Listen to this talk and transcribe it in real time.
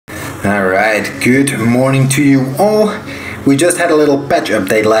Alright, good morning to you all. We just had a little patch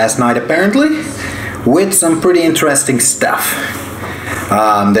update last night apparently, with some pretty interesting stuff.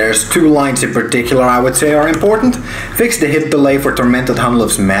 There's two lines in particular I would say are important. Fix the hit delay for Tormented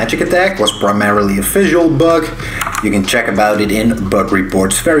Hunluf's magic attack, was primarily a visual bug. You can check about it in bug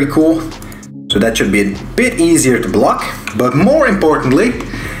reports, very cool. So that should be a bit easier to block, but more importantly,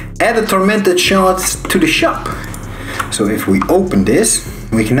 added tormented shards to the shop. So if we open this,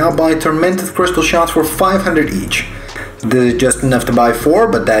 we can now buy tormented crystal shards for 500 each. This is just enough to buy 4,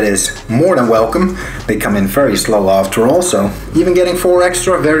 but that is more than welcome. They come in very slow after all, so even getting 4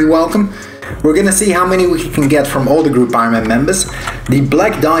 extra, very welcome. We're gonna see how many we can get from all the group Ironman members. The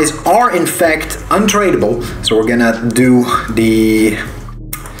black dice are in fact untradeable, so we're gonna do the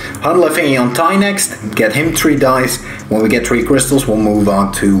Hunluf thingy on Ty next, get him 3 dice. When we get 3 crystals, we'll move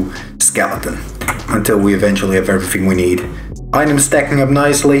on to Skeleton, until we eventually have everything we need. Items stacking up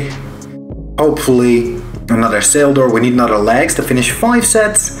nicely. Hopefully another sail door. We need another legs to finish 5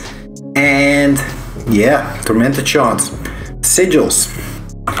 sets. And yeah, tormented shards. Sigils.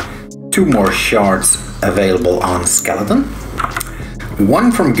 2 more shards available on Skeleton.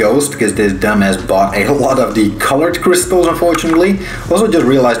 1 from Ghost, because this dumbass bought a lot of the colored crystals, unfortunately. Also just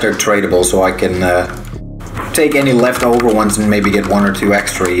realized they're tradable, so I can take any leftover ones and maybe get 1 or 2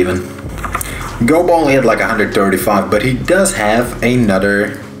 extra even. Gobo only had like 135, but he does have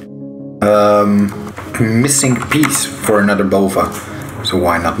another missing piece for another Bova. So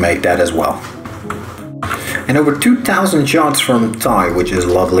why not make that as well? And over 2,000 shards from Ty, which is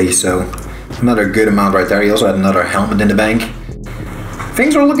lovely, so another good amount right there. He also had another helmet in the bank.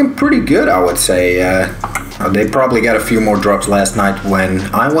 Things are looking pretty good, I would say. They probably got a few more drops last night when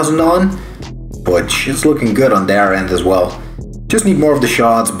I wasn't on, but it's looking good on their end as well. Just need more of the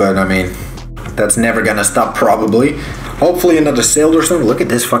shards, but I mean, that's never gonna stop probably. Hopefully another sail or something. Look at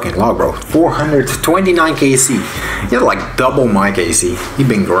this fucking log, bro. 429 KC. You have like double my KC. You've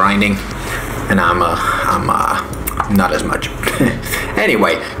been grinding, and I'm not as much.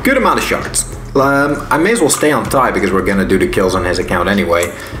 Anyway, good amount of shards. I may as well stay on Ty because we're gonna do the kills on his account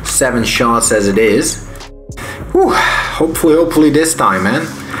anyway. 7 shots as it is. Whew. Hopefully this time, man.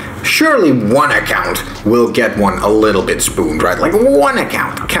 Surely one account will get one a little bit spooned, right? Like one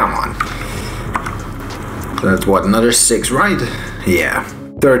account, come on. That's what, another 6, right? Yeah,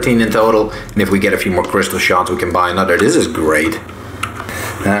 13 in total. And if we get a few more crystal shots, we can buy another. This is great.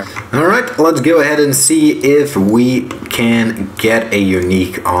 Alright, let's go ahead and see if we can get a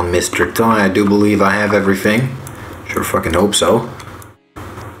unique on Mr. Ty. I do believe I have everything. Sure fucking hope so.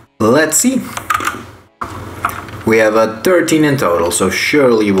 Let's see. We have a 13 in total, so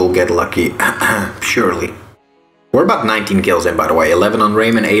surely we'll get lucky. Surely. We're about 19 kills in, by the way. 11 on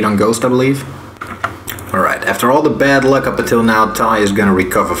Raymond, 8 on Ghost, I believe. Alright, after all the bad luck up until now, Ty is gonna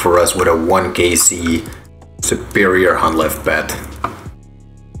recover for us with a 1 KC superior Hunluf bet.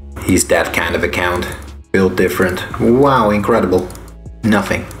 He's that kind of account. Built different. Wow, incredible.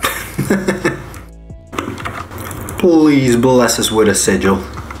 Nothing. Please bless us with a sigil.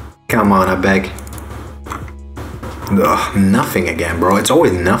 Come on, I beg. Ugh, nothing again, bro. It's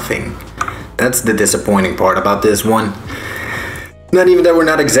always nothing. That's the disappointing part about this one. Not even that we're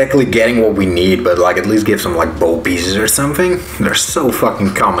not exactly getting what we need, but like at least give some like bow pieces or something. They're so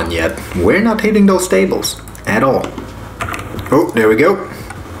fucking common yet. We're not hitting those stables at all. Oh, there we go.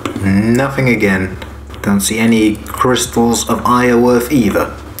 Nothing again. Don't see any crystals of Iowerth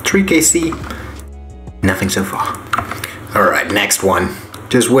either. 3 KC. Nothing so far. Alright, next one.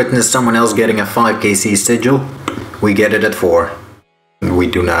 Just witnessed someone else getting a 5 KC sigil. We get it at 4. We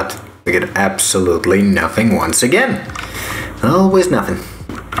do not. We get absolutely nothing once again. Always nothing.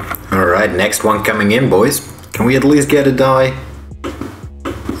 Alright, next one coming in, boys. Can we at least get a die?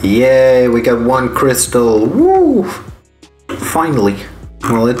 Yay, we got 1 crystal. Woo! Finally.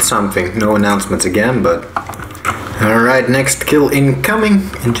 Well, it's something. No announcements again, but... Alright, next kill incoming.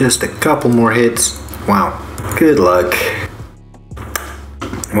 In just a couple more hits. Wow. Good luck.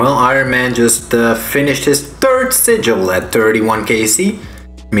 Well, Iron Man just finished his 3rd sigil at 31 KC.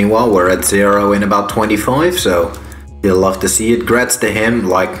 Meanwhile, we're at 0 in about 25, so... You'll love to see it. Grats to him,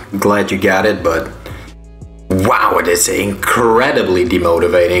 like, glad you got it, but... Wow, it is incredibly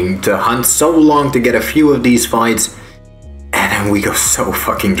demotivating to hunt so long to get a few of these fights, and then we go so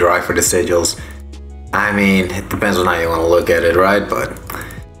fucking dry for the sigils. I mean, it depends on how you want to look at it, right? But...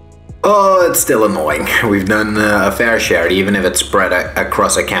 Oh, it's still annoying. We've done a fair share, even if it's spread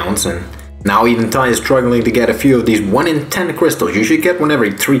across accounts, and... Now even Ty is struggling to get a few of these 1 in 10 crystals. You should get 1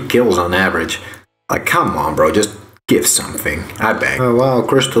 every 3 kills on average. Like, come on, bro, just... Give something, I beg. Oh wow,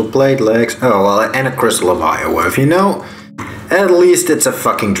 crystal plate legs. Oh well, and a crystal of Iowerth, you know? At least it's a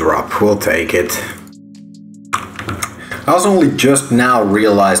fucking drop. We'll take it. I also only just now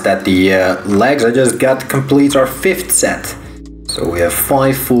realized that the legs I just got completes our 5th set. So we have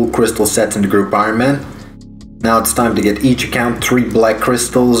 5 full crystal sets in the group Iron Man. Now it's time to get each account 3 black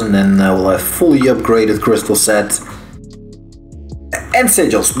crystals, and then we'll have fully upgraded crystal sets. And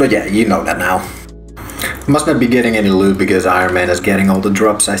sigils, but yeah, you know that now. Must not be getting any loot because Iron Man is getting all the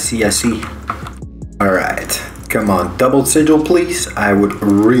drops, I see. Alright, come on, double sigil please. I would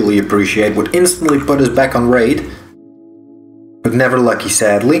really appreciate, would instantly put us back on raid. But never lucky,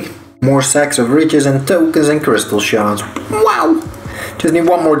 sadly. More sacks of riches and tokens and crystal shards. Wow! Just need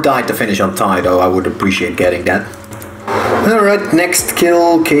one more die to finish on tie though, I would appreciate getting that. Alright, next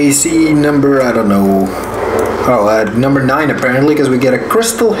kill, KC number, I don't know. Oh, number 9 apparently, because we get a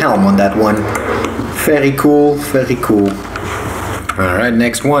crystal helm on that one. Very cool, very cool. Alright,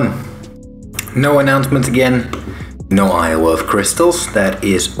 next one. No announcements again. No Iowerth crystals. That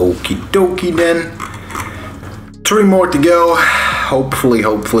is okie dokie then. 3 more to go. Hopefully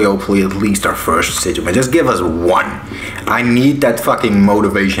at least our first sigil. But just give us 1. I need that fucking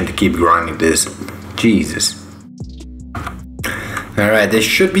motivation to keep grinding this. Jesus. Alright, this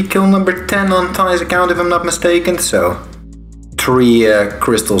should be kill number 10 on Ty's account if I'm not mistaken. So 3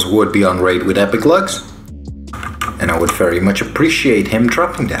 crystals would be on raid with epic lugs. And I would very much appreciate him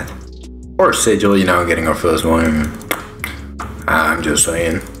dropping that. Or sigil, you know, getting our first one. I'm just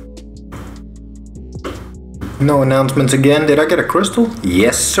saying. No announcements again. Did I get a crystal?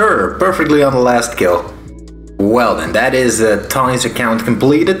 Yes, sir. Perfectly on the last kill. Well then, that is Ty's account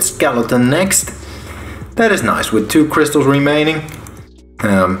completed. Skeleton next. That is nice, with 2 crystals remaining.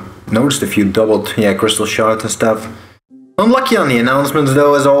 Noticed a few doubled, crystal shards and stuff. Unlucky on the announcements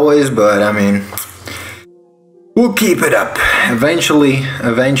though, as always, but I mean, we'll keep it up.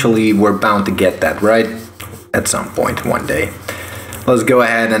 Eventually we're bound to get that, right? At some point, one day. Let's go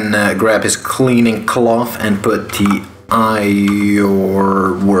ahead and grab his cleaning cloth and put the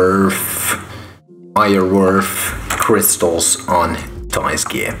Iowerth crystals on Ty's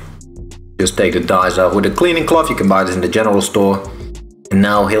gear. Just take the dies off with a cleaning cloth. You can buy this in the general store. And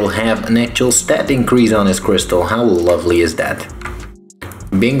now he'll have an actual stat increase on his crystal. How lovely is that?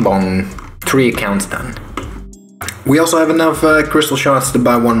 Bing bong. 3 accounts done. We also have enough crystal shards to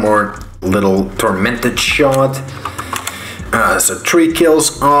buy 1 more little tormented shard. So 3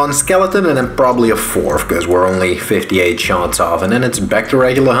 kills on skeleton and then probably a 4th because we're only 58 shards off. And then it's back to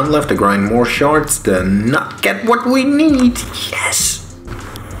regular hunt left to grind more shards to not get what we need. Yes!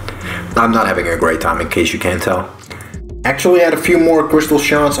 I'm not having a great time in case you can't tell. Actually, I had a few more crystal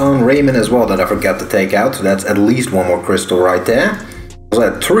shards on Raymond as well that I forgot to take out. So that's at least 1 more crystal right there. Also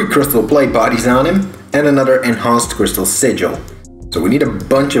had 3 crystal plate bodies on him and another enhanced crystal sigil. So we need a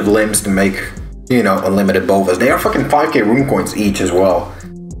bunch of limbs to make, you know, unlimited bovas. They are fucking 5k rune coins each as well.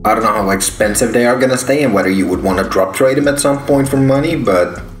 I don't know how expensive they are gonna stay and whether you would want to drop trade them at some point for money,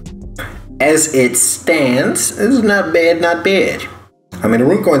 but as it stands, it's not bad, not bad. I mean, the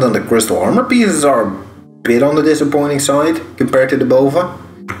rune coins on the crystal armor pieces are a bit on the disappointing side compared to the bova,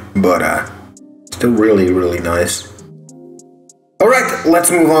 but still really nice. Alright, let's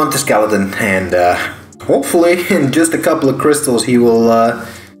move on to skeleton, and hopefully in just a couple of crystals he will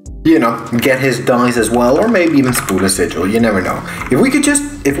you know, get his dice as well, or maybe even spool a sigil, you never know. If we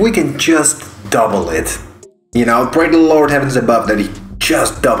can just double it, you know, pray to the Lord heavens above that he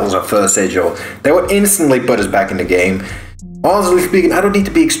just doubles our first sigil, that would instantly put us back in the game. Honestly speaking, I don't need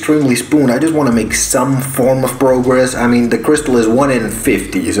to be extremely spooned, I just want to make some form of progress. I mean, the crystal is 1 in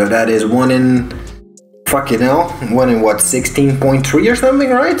 50, so that is 1 in, fucking hell, 1 in what, 16.3 or something,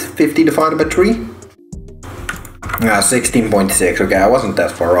 right? 50 divided by 3? 16.6, okay, I wasn't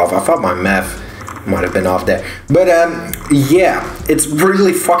that far off. I thought my math might have been off there. But, yeah, it's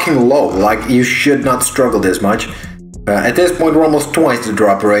really fucking low. Like, you should not struggle this much. At this point, we're almost twice the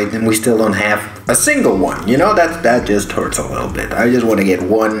drop rate, and we still don't have a single one. You know, that just hurts a little bit. I just want to get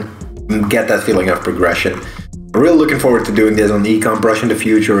one, get that feeling of progression. I'm really looking forward to doing this on the Econ Brush in the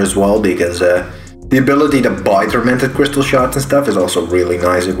future as well, because the ability to buy tormented crystal shards and stuff is also really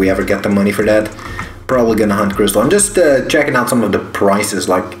nice if we ever get the money for that. Probably gonna hunt crystal. I'm just checking out some of the prices,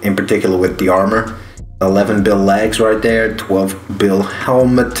 like in particular with the armor. 11 bill legs right there, 12 bill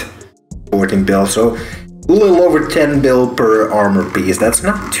helmet, 14 bill, so a little over 10 bill per armor piece. That's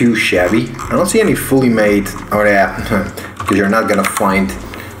not too shabby. I don't see any fully made, oh yeah, because you're not gonna find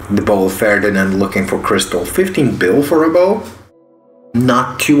the bow of Ferdinand looking for crystal. 15 bill for a bow?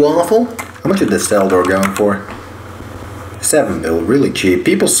 Not too awful. How much is the cell door going for? 7 bill, really cheap.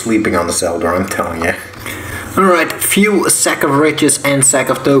 People sleeping on the cell door, I'm telling you. Alright, few sack of riches and sack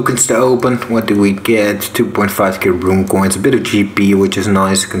of tokens to open. What do we get? 2.5k rune coins, a bit of GP, which is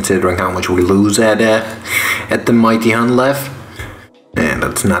nice considering how much we lose at the Mighty Hunlev. And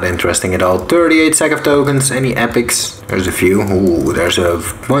that's not interesting at all. 38 sack of tokens, any epics? There's a few. Ooh, there's a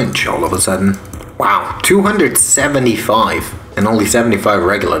bunch all of a sudden. Wow, 275 and only 75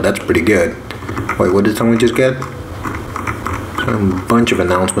 regular, that's pretty good. Wait, what did someone just get? A bunch of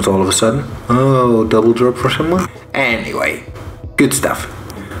announcements all of a sudden. Oh, double drop for someone? Anyway, good stuff.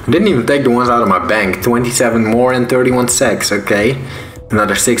 I didn't even take the ones out of my bank. 27 more and 31 sacks, okay.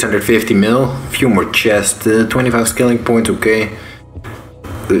 Another 650 mil, a few more chests, 25 skilling points, okay.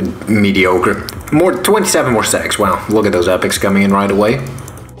 Mediocre. 27 more sacks, wow. Look at those epics coming in right away.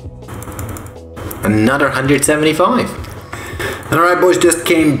 Another 175. Alright boys, just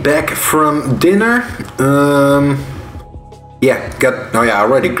came back from dinner. Yeah, I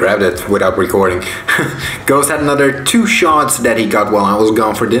already grabbed it without recording. Ghost had another 2 shots that he got while I was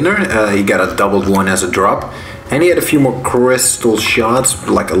gone for dinner. He got a doubled one as a drop. And he had a few more crystal shots,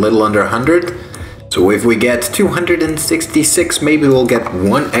 like a little under 100. So if we get 266, maybe we'll get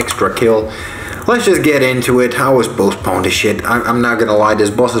 1 extra kill. Let's just get into it. I always postpone this shit. I'm not gonna lie,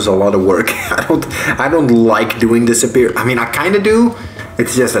 this boss is a lot of work. I don't like doing disappear. I mean, I kinda do.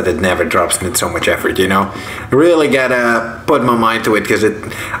 It's just that it never drops and it's so much effort, you know? Really gotta put my mind to it because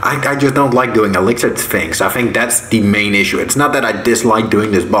I just don't like doing elixir things. I think that's the main issue. It's not that I dislike doing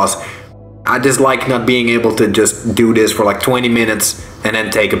this boss. I dislike not being able to just do this for like 20 minutes and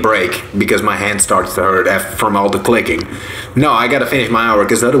then take a break because my hand starts to hurt from all the clicking. No, I gotta finish my hour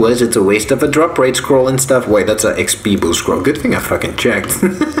because otherwise it's a waste of a drop rate scroll and stuff. Wait, that's a XP boost scroll. Good thing I fucking checked.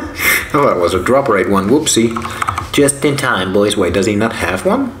 Oh, that was a drop rate one. Whoopsie. Just in time, boys. Wait, does he not have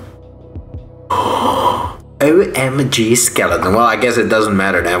one? OMG skeleton. Well, I guess it doesn't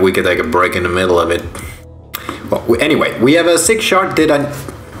matter now. We could take a break in the middle of it. Well, anyway, we have a 6 shard.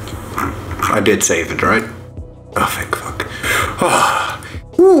 I did save it, right? Oh, thank fuck. Oh.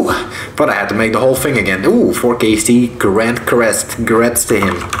 Ooh, but I had to make the whole thing again. Ooh, 4KC, grand congrats to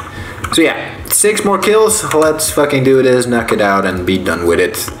him. So yeah, 6 more kills. Let's fucking do this, knock it out, and be done with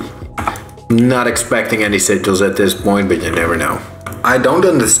it. Not expecting any sigils at this point, but you never know. I don't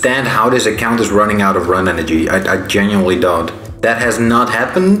understand how this account is running out of run energy. I genuinely don't. That has not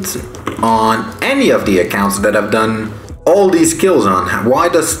happened on any of the accounts that I've done all these kills on. Why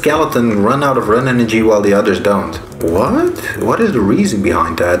does Skeleton run out of run energy while the others don't? What? What is the reason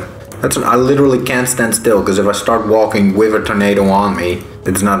behind that? I literally can't stand still, because if I start walking with a tornado on me,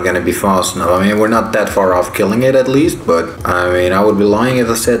 it's not gonna be fast enough. I mean, we're not that far off killing it at least, but I mean, I would be lying if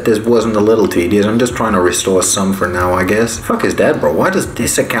I said this wasn't a little tedious. I'm just trying to restore some for now, I guess. Fuck is that, bro? Why does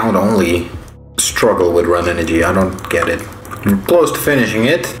this account only struggle with run energy? I don't get it. I'm close to finishing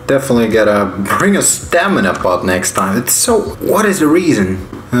it. Definitely gotta bring a stamina pot next time. It's so... What is the reason?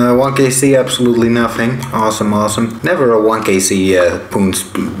 1kc, absolutely nothing. Awesome, awesome. Never a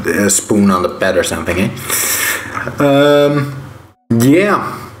 1kc spoon on the pad or something, eh?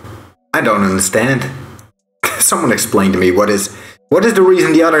 Yeah. I don't understand. Someone explain to me what is the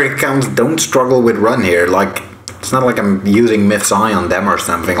reason the other accounts don't struggle with run here? Like, it's not like I'm using Myth's Eye on them or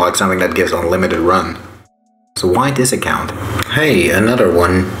something, like something that gives unlimited run. So why this account? Hey, another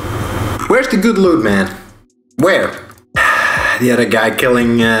one. Where's the good loot, man? Where? The other guy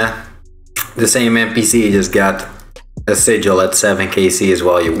killing the same NPC just got a sigil at 7kc as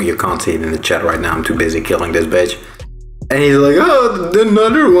well. You can't see it in the chat right now. I'm too busy killing this bitch. And he's like, oh,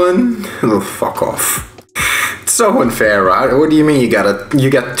 another one. Oh, fuck off. It's so unfair, right? What do you mean you got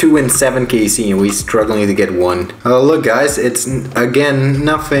 2 and 7kc and we struggling to get 1? Oh, look, guys, it's again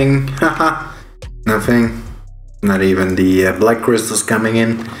nothing. Haha, nothing. Not even the black crystals coming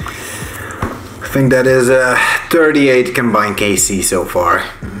in. I think that is 38 combined KC so far.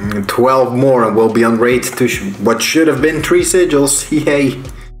 12 more and we'll be on rate to what should have been 3 sigils. Yay.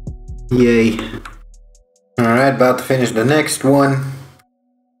 Yay. Alright, about to finish the next one.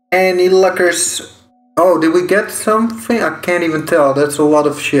 Any luckers? Oh, did we get something? I can't even tell. That's a lot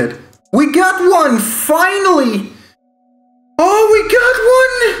of shit. We got one! Finally! Oh, we got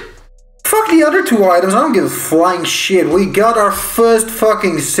one! Fuck the other 2 items, I don't give a flying shit. We got our first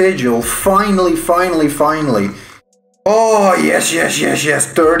fucking sigil. Finally, finally, finally. Oh, yes, yes, yes, yes.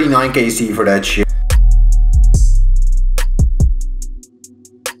 39kc for that shit.